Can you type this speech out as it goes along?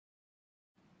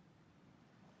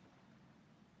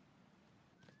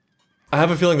I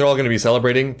have a feeling they're all going to be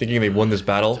celebrating, thinking they won this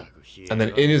battle. And then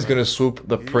in is going to swoop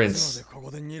the prince.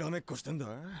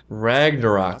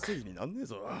 Ragnarok.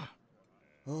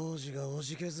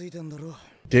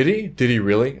 Did he? Did he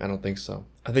really? I don't think so.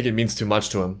 I think it means too much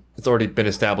to him. It's already been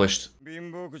established.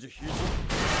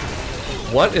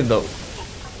 What in the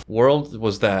world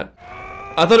was that?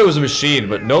 I thought it was a machine,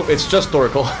 but nope, it's just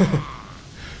Thorkell.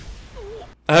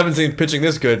 I haven't seen pitching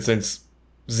this good since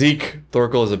Zeke.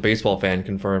 Thorkell is a baseball fan,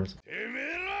 confirmed.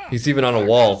 He's even on a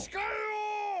wall.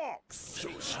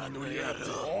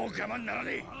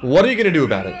 What are you gonna do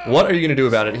about it? What are you gonna do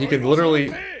about it? He can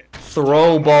literally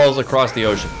throw balls across the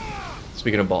ocean.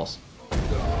 Speaking of balls.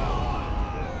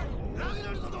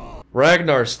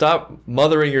 Ragnar, stop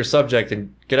mothering your subject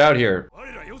and get out here. I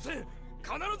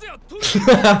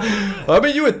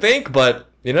mean, you would think, but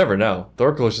you never know.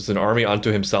 Thorkell is just an army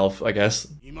unto himself, I guess.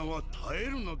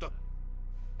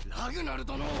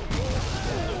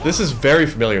 This is very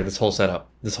familiar, this whole setup.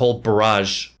 This whole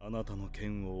barrage.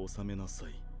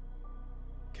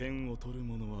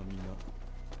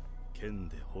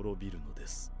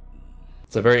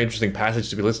 It's a very interesting passage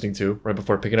to be listening to right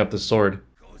before picking up the sword.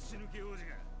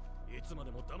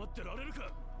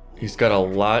 He's got a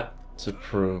lot to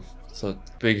prove. It's a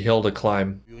big hill to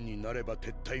climb.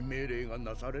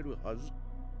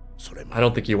 I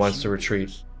don't think he wants to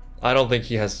retreat. I don't think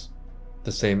he has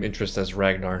the same interest as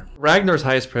Ragnar. Ragnar's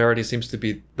highest priority seems to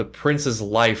be the prince's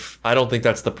life. I don't think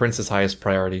that's the prince's highest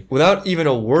priority. Without even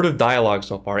a word of dialogue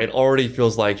so far, it already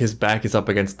feels like his back is up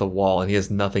against the wall and he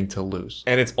has nothing to lose.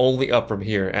 And it's only up from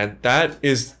here, and that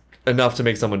is enough to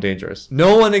make someone dangerous.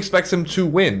 No one expects him to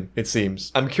win, it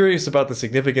seems. I'm curious about the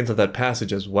significance of that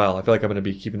passage as well. I feel like I'm going to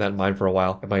be keeping that in mind for a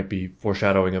while. It might be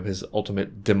foreshadowing of his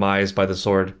ultimate demise by the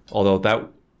sword, although that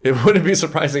it wouldn't be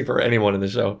surprising for anyone in the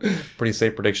show. Pretty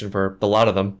safe prediction for a lot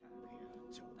of them.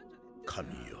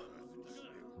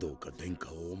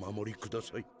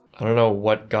 I don't know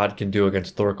what God can do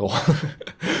against Thorkell.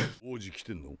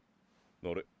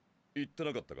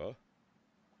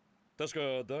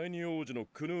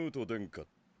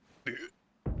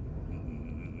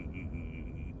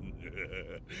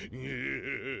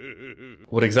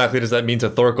 What exactly does that mean to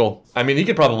Thorkell? I mean, he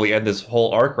could probably end this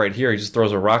whole arc right here. He just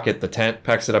throws a rocket, the tent,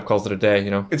 packs it up, calls it a day,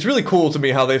 you know? It's really cool to me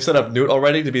how they've set up Newt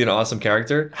already to be an awesome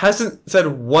character. Hasn't said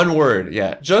one word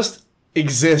yet. Just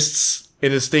exists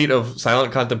in a state of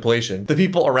silent contemplation. The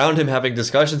people around him having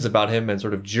discussions about him and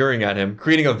sort of jeering at him,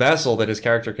 creating a vessel that his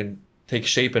character can take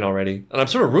shape in already. And I'm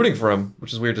sort of rooting for him,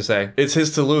 which is weird to say. It's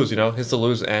his to lose, you know? His to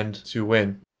lose and to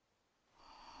win.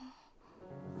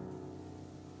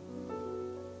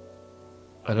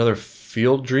 Another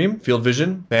field dream? Field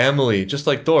vision? Family, just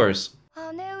like Thor's.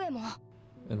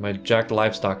 And my jacked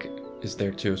livestock is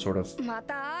there too, sort of.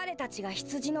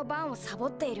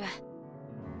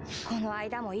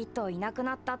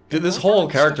 This whole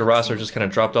character roster just kind of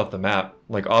dropped off the map,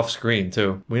 like off screen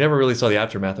too. We never really saw the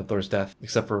aftermath of Thor's death,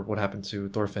 except for what happened to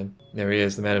Thorfinn. There he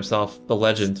is, the man himself, the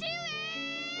legend.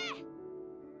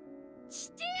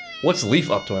 What's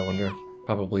Leaf up to, I wonder?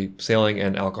 Probably sailing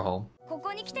and alcohol.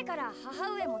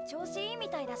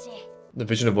 The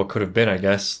vision of what could have been, I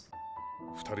guess.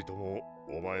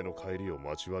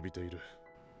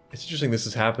 It's interesting this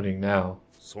is happening now.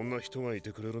 I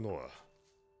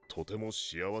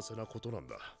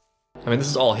mean, this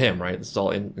is all him, right? This is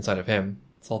all inside of him.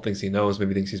 It's all things he knows,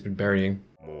 maybe things he's been burying.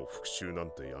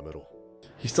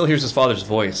 He still hears his father's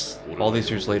voice, all these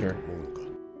years later.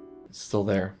 It's still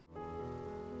there.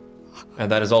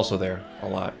 And that is also there, a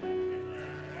lot.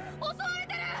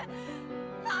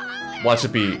 Watch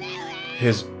it be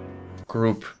his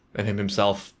group and him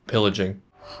himself pillaging.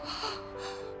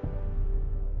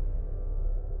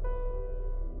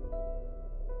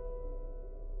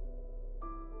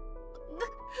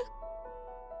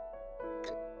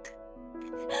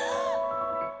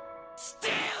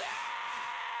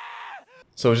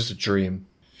 So it's just a dream.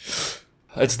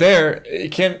 It's there. You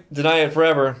can't deny it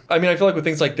forever. I mean, I feel like with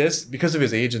things like this, because of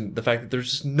his age and the fact that there's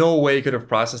just no way he could have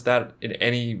processed that in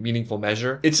any meaningful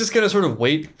measure, it's just going to sort of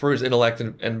wait for his intellect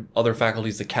and other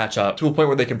faculties to catch up to a point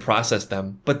where they can process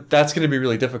them. But that's going to be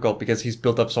really difficult because he's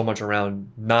built up so much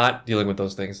around not dealing with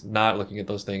those things, not looking at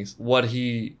those things. What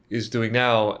he is doing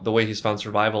now, the way he's found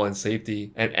survival and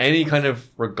safety and any kind of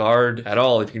regard at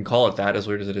all, if you can call it that, as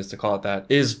weird as it is to call it that,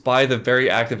 is by the very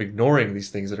act of ignoring these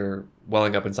things that are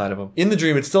welling up inside of him. In the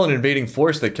dream, it's still an invading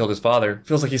force that killed his father.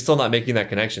 Feels like he's still not making that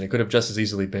connection. It could have just as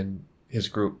easily been his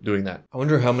group doing that. I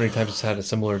wonder how many times he's had a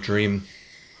similar dream.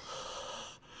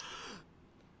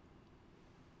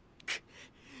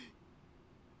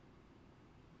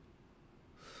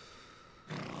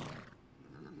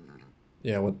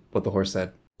 Yeah, what the horse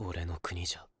said.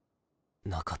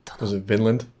 Was it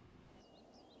Vinland?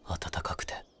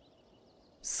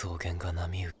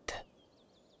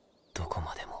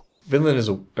 Vinland is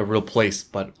a real place,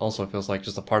 but also feels like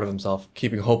just a part of himself,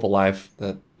 keeping hope alive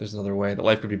that there's another way, that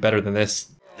life could be better than this.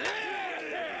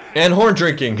 And horn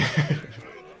drinking!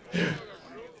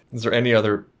 Is there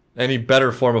any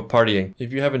better form of partying?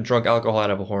 If you haven't drunk alcohol out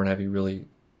of a horn, have you really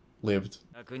lived?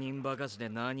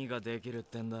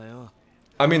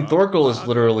 I mean, Thorkell is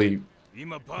literally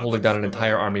holding down an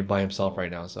entire army by himself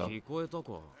right now, so...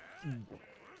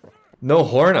 No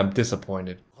horn? I'm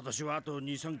disappointed. Like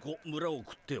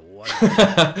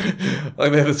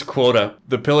they have this quota.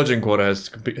 The pillaging quota has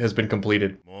been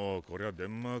completed. I'm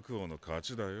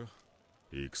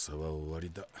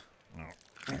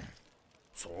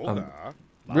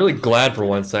really glad for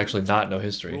once to actually not know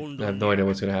history. I have no idea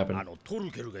what's going to happen. I love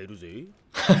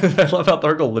how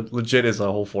Thorkell legit is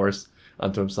a whole force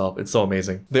unto himself. It's so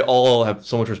amazing. They all have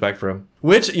so much respect for him.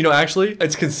 Which, you know, actually,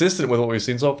 it's consistent with what we've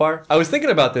seen so far. I was thinking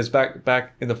about this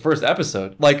back in the first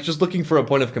episode. Like, just looking for a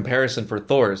point of comparison for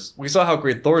Thor's. We saw how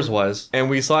great Thor's was, and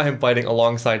we saw him fighting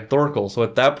alongside Thorkell. So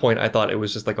at that point, I thought it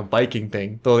was just like a Viking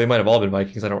thing. Though they might have all been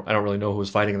Vikings. I don't really know who was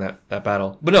fighting in that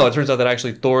battle. But no, it turns out that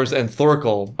actually Thor's and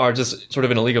Thorkell are just sort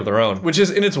of in a league of their own. Which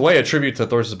is, in its way, a tribute to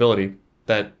Thor's ability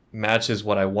that matches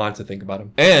what I want to think about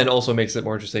him, and also makes it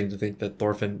more interesting to think that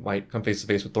Thorfinn might come face to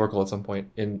face with Thorkell at some point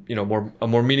in, you know, a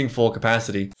more meaningful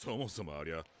capacity. I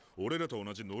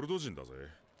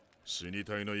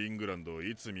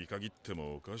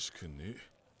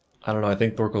don't know, I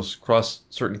think Thorkell's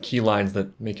crossed certain key lines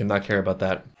that make him not care about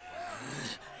that.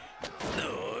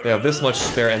 They have this much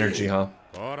spare energy, huh?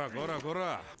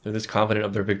 They're this confident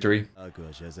of their victory.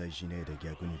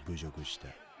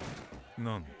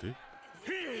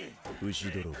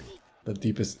 The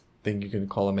deepest thing you can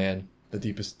call a man. The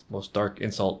deepest, most dark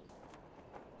insult.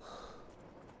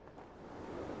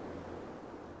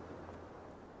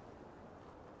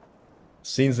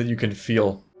 Scenes that you can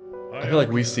feel. I feel like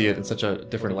we see it in such a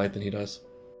different light than he does.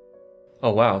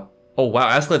 Oh wow. Oh wow,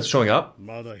 Askeladd's showing up?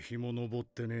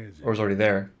 Or is already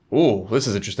there? Ooh, this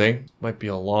is interesting. Might be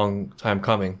a long time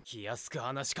coming.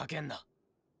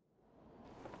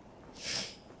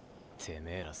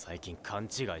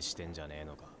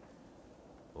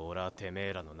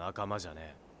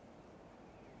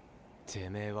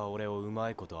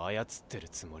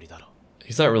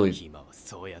 He's not really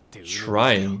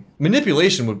trying.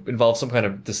 Manipulation would involve some kind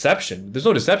of deception. There's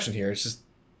no deception here. It's just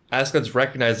Askeladd's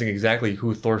recognizing exactly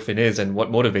who Thorfinn is and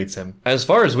what motivates him. As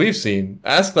far as we've seen,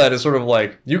 Askeladd is sort of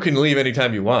like, you can leave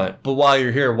anytime you want, but while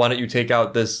you're here, why don't you take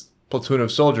out this platoon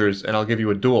of soldiers and I'll give you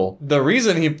a duel. The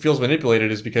reason he feels manipulated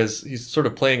is because he's sort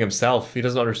of playing himself. He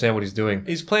doesn't understand what he's doing.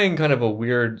 He's playing kind of a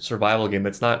weird survival game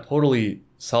that's not totally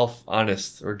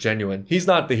self-honest or genuine. He's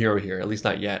not the hero here, at least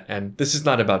not yet, and this is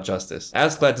not about justice.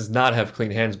 Askeladd does not have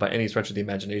clean hands by any stretch of the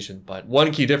imagination, but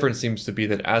one key difference seems to be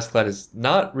that Askeladd is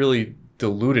not really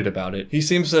deluded about it. He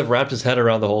seems to have wrapped his head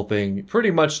around the whole thing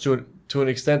pretty much to an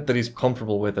extent that he's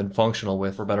comfortable with and functional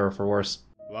with, for better or for worse.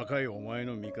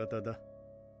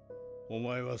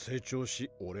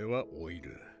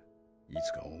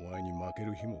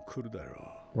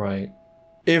 Right.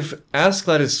 If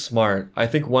Askeladd is smart, I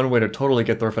think one way to totally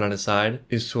get Thorfinn on his side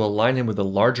is to align him with a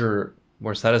larger,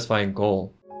 more satisfying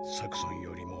goal.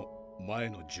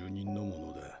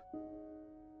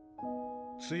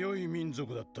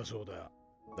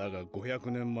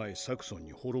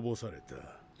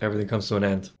 Everything comes to an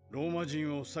end.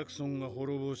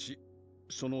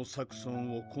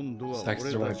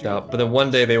 Saxons are wiped out, but then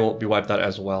one day they will be wiped out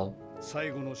as well.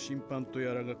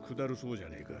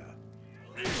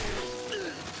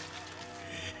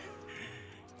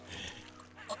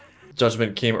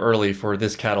 Judgment came early for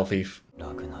this cattle thief.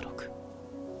 Ragnarok.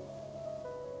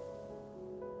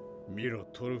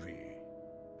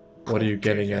 What are you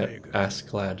getting at,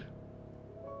 Askeladd?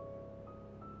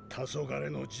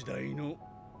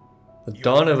 The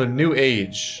dawn of a new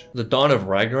age. The dawn of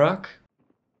Ragnarok?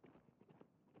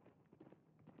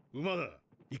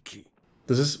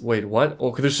 Does this... Wait, what?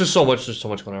 Okay, there's so much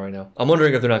going on right now. I'm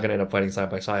wondering if they're not going to end up fighting side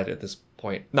by side at this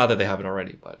point. Not that they haven't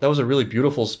already, but that was a really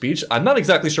beautiful speech. I'm not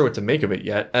exactly sure what to make of it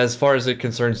yet, as far as it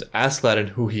concerns Askeladd and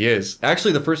who he is.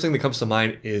 Actually, the first thing that comes to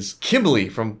mind is Kimberly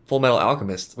from Full Metal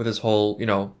Alchemist, with his whole, you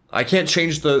know, I can't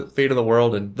change the fate of the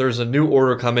world, and there's a new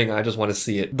order coming, I just want to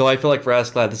see it. Though I feel like for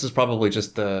Askeladd, this is probably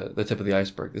just the tip of the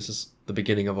iceberg. This is the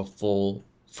beginning of a full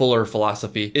fuller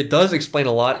philosophy. It does explain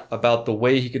a lot about the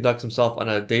way he conducts himself on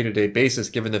a day-to-day basis,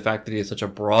 given the fact that he has such a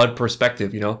broad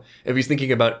perspective, you know? If he's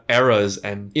thinking about eras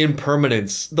and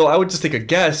impermanence, though I would just take a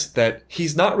guess that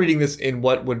he's not reading this in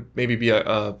what would maybe be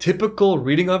a typical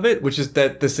reading of it, which is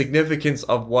that the significance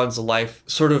of one's life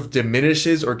sort of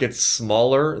diminishes or gets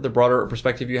smaller the broader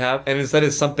perspective you have. And instead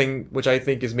it's something which I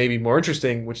think is maybe more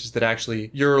interesting, which is that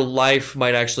actually your life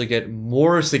might actually get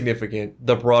more significant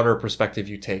the broader perspective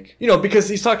you take. You know, because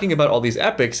he's talking about all these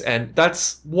epics, and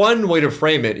that's one way to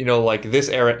frame it, you know, like this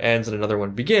era ends and another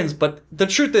one begins. But the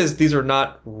truth is these are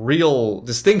not real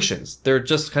distinctions. They're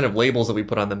just kind of labels that we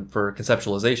put on them for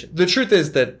conceptualization. The truth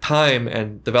is that time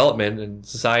and development and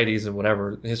societies and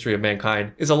whatever, the history of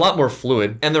mankind is a lot more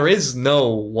fluid, and there is no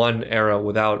one era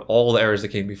without all the eras that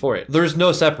came before it. There's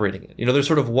no separating it. You know, there's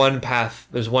sort of one path,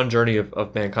 there's one journey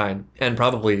of mankind, and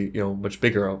probably, you know, much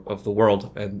bigger of the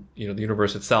world and, you know, the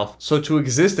universe itself. So to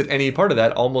exist at any part of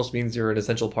that almost means you're an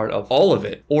essential part of all of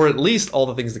it, or at least all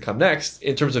the things that come next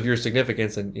in terms of your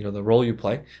significance and, you know, the role you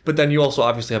play. But then you also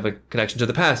obviously have a connection to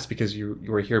the past because you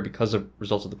were here because of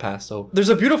results of the past. So there's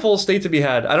a beautiful state to be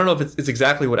had. I don't know if it's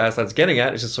exactly what Askeladd's getting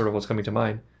at. It's just sort of what's coming to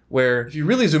mind, where if you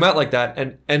really zoom out like that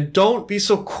and don't be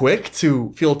so quick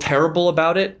to feel terrible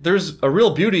about it, there's a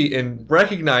real beauty in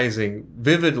recognizing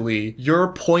vividly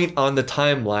your point on the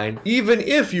timeline, even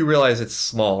if you realize it's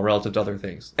small relative to other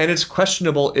things. And it's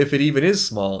questionable if it even is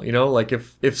small, you know, like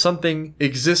if something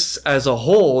exists as a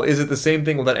whole, is it the same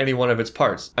thing without any one of its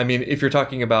parts? I mean, if you're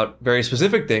talking about very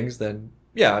specific things, then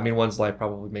yeah, I mean, one's life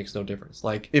probably makes no difference.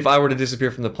 Like, if I were to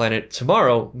disappear from the planet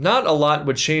tomorrow, not a lot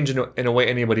would change in a way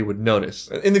anybody would notice,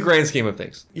 in the grand scheme of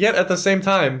things. Yet, at the same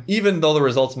time, even though the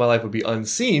results of my life would be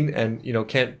unseen and, you know,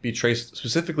 can't be traced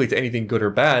specifically to anything good or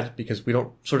bad, because we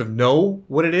don't sort of know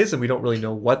what it is and we don't really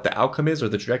know what the outcome is or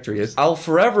the trajectory is, I'll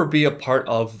forever be a part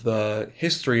of the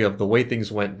history of the way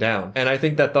things went down. And I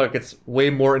think that thought gets way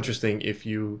more interesting if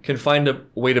you can find a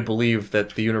way to believe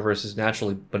that the universe is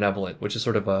naturally benevolent, which is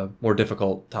sort of a more difficult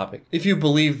topic. If you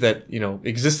believe that, you know,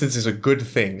 existence is a good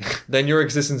thing, then your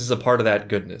existence is a part of that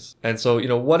goodness. And so, you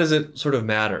know, what does it sort of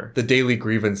matter? The daily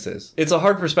grievances. It's a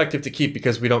hard perspective to keep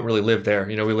because we don't really live there.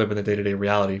 You know, we live in the day-to-day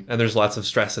reality, and there's lots of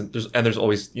stress and there's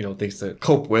always, you know, things to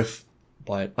cope with.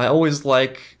 But I always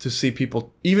like to see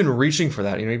people even reaching for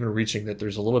that, you know, even reaching that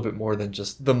there's a little bit more than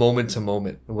just the moment to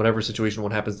moment and whatever situation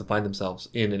one happens to find themselves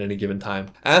in at any given time.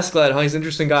 Askeladd, he's an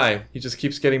interesting guy. He just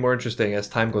keeps getting more interesting as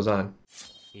time goes on.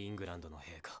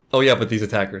 Oh yeah, but these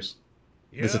attackers.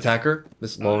 This attacker?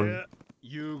 This lone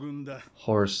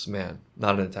horseman.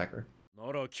 Not an attacker.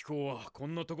 Are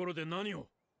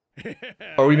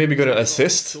we maybe going to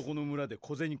assist a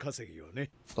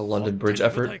London Bridge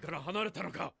effort?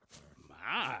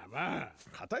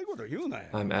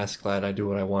 I'm Askeladd, I do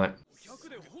what I want.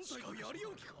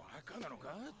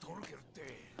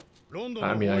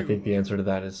 I mean, I think the answer to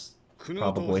that is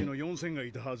probably...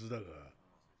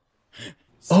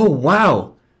 Oh,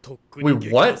 wow!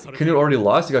 Wait, what? Canute already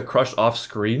lost? He got crushed off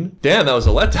screen? Damn, that was a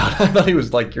letdown. I thought he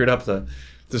was like geared up to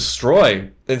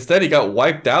destroy. Instead, he got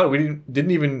wiped out. We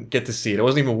didn't even get to see it. It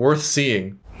wasn't even worth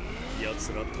seeing. Yes,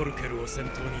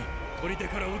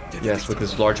 with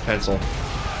his large pencil.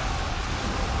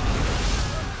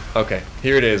 Okay,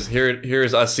 here it is. Here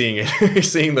is us seeing it.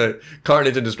 Seeing the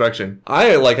carnage and destruction.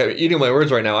 I'm eating my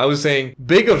words right now. I was saying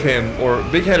big of him, or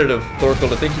big-headed of Thorkell,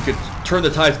 to think he could turn the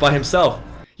tides by himself.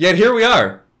 Yet here we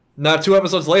are, not 2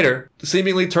 episodes later,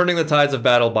 seemingly turning the tides of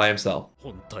battle by himself.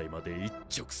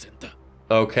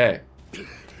 Okay.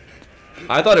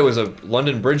 I thought it was a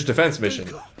London Bridge defense mission.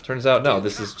 Turns out, no,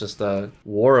 this is just a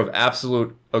war of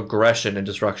absolute aggression and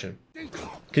destruction.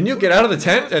 Can you get out of the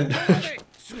tent and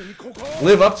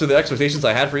live up to the expectations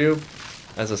I had for you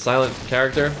as a silent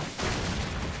character?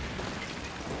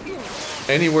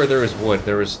 Anywhere there is wood,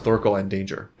 there is Thorkell and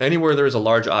danger. Anywhere there is a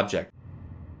large object.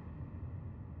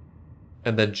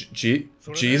 And then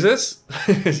Jesus?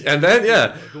 And then,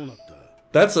 yeah.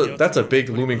 That's a big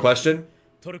looming question.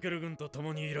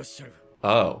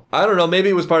 Oh. I don't know, maybe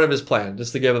it was part of his plan,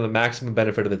 just to give him the maximum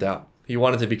benefit of the doubt. He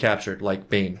wanted to be captured, like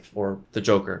Bane, or the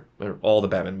Joker, or all the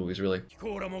Batman movies, really.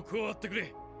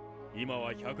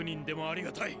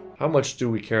 How much do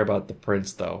we care about the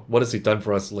prince, though? What has he done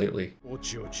for us lately? You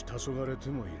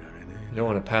don't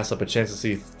want to pass up a chance to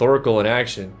see Thorkell in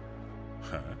action.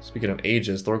 Speaking of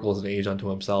ages, Thorkell is an age unto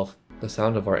himself. The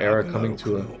sound of our era coming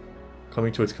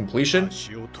to its completion?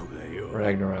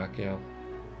 Ragnarok, yeah.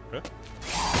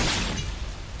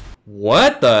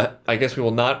 What the? I guess we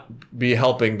will not be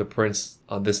helping the prince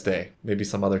on this day. Maybe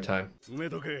some other time.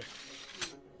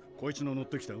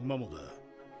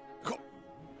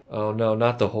 Oh no,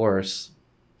 not the horse.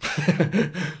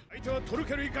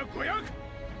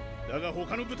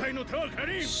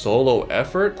 Solo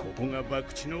effort?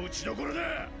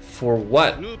 For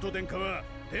what?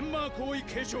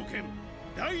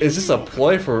 Is this a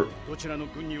ploy for...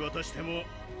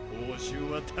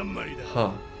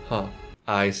 Huh.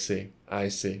 I see.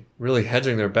 Really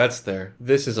hedging their bets there.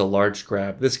 This is a large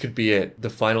grab. This could be it. The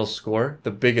final score.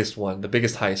 The biggest one. The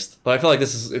biggest heist. But I feel like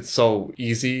it's so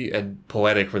easy and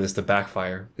poetic for this to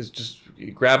backfire. It's just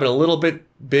grabbing a little bit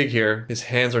big here. His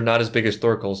hands are not as big as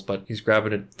Thorkell's, but he's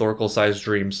grabbing at Thorkell-sized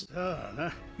dreams.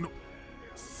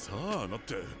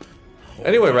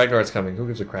 Anyway, Ragnarok's coming. Who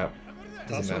gives a crap?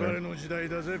 Doesn't matter.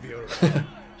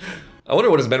 I wonder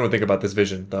what his men would think about this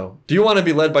vision, though. Do you want to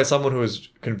be led by someone who is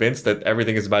convinced that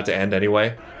everything is about to end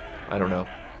anyway? I don't know.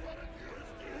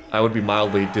 I would be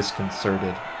mildly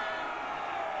disconcerted.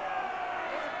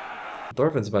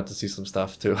 Thorfinn's about to see some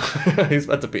stuff, too. He's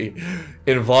about to be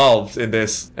involved in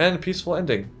this. And peaceful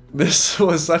ending. This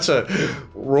was such a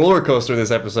roller coaster,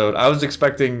 this episode. I was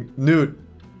expecting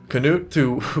Canute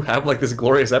to have like this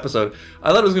glorious episode.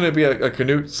 I thought it was going to be a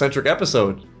Canute-centric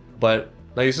episode, but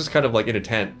now he's just kind of like in a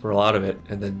tent for a lot of it,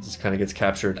 and then just kind of gets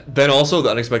captured. Then also the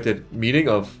unexpected meeting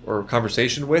or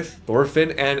conversation with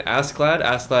Thorfinn and Askeladd.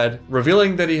 Askeladd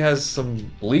revealing that he has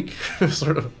some bleak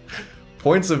sort of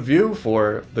points of view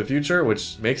for the future,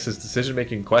 which makes his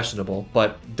decision-making questionable,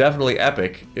 but definitely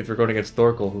epic if you're going against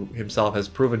Thorkell, who himself has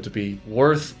proven to be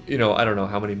worth, I don't know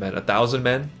how many men, 1,000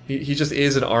 men? He just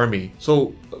is an army.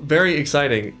 So very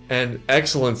exciting and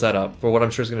excellent setup for what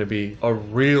I'm sure is going to be a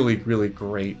really, really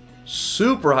great,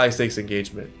 super high-stakes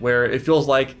engagement, where it feels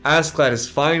like Askeladd is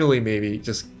finally maybe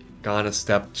just gone a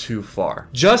step too far.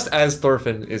 Just as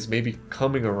Thorfinn is maybe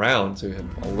coming around to him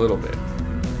a little bit.